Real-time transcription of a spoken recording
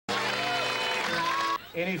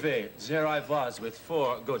Anyway, there I was with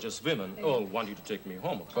 4 gorgeous women, all wanting to take me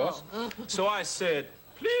home, of course. So I said,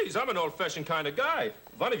 please, I'm an old-fashioned kind of guy.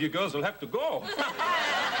 One of you girls will have to go.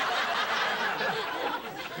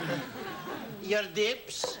 Your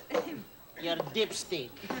dips, your dipstick.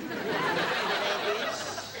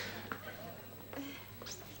 Ladies.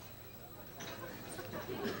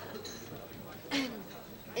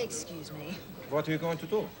 Excuse me. What are you going to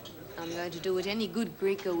do? I'm going to do what any good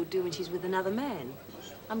Greek girl would do when she's with another man.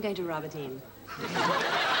 I'm going to rub it in.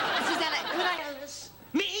 Susanna, could I jealous?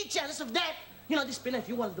 Me jealous of that? You know, this Spinner, if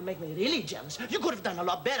you wanted to make me really jealous, you could have done a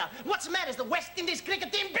lot better. What's the matter? Is the West Indies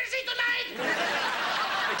cricket team busy tonight?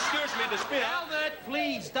 Excuse me, the Spinner. Helmut,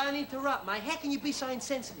 please, don't interrupt, mate. How can you be so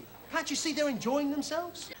insensitive? Can't you see they're enjoying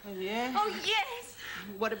themselves? Oh, yeah? Oh, yes.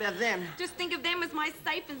 What about them? Just think of them as my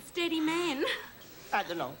safe and steady man. I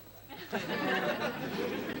don't know.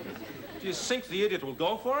 Do you think the idiot will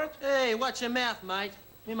go for it? Hey, watch your mouth, mate.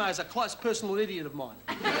 Mimo's a close personal idiot of mine.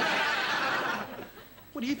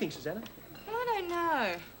 What do you think, Susanna? Well, I don't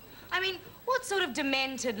know. I mean, what sort of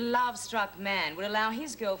demented, love-struck man would allow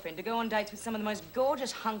his girlfriend to go on dates with some of the most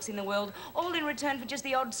gorgeous hunks in the world, all in return for just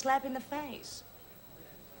the odd slap in the face?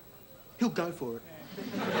 He'll go for it.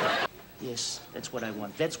 Yes, that's what I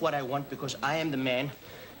want. That's what I want because I am the man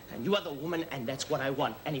and you are the woman and that's what I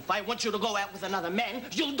want. And if I want you to go out with another man,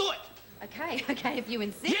 you'll do it. Okay, if you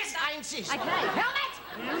insist. Yes, I insist. Okay, Helmut!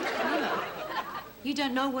 You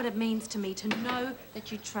don't know what it means to me to know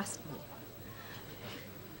that you trust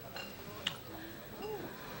me.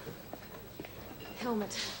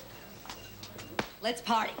 Helmut, let's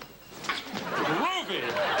party.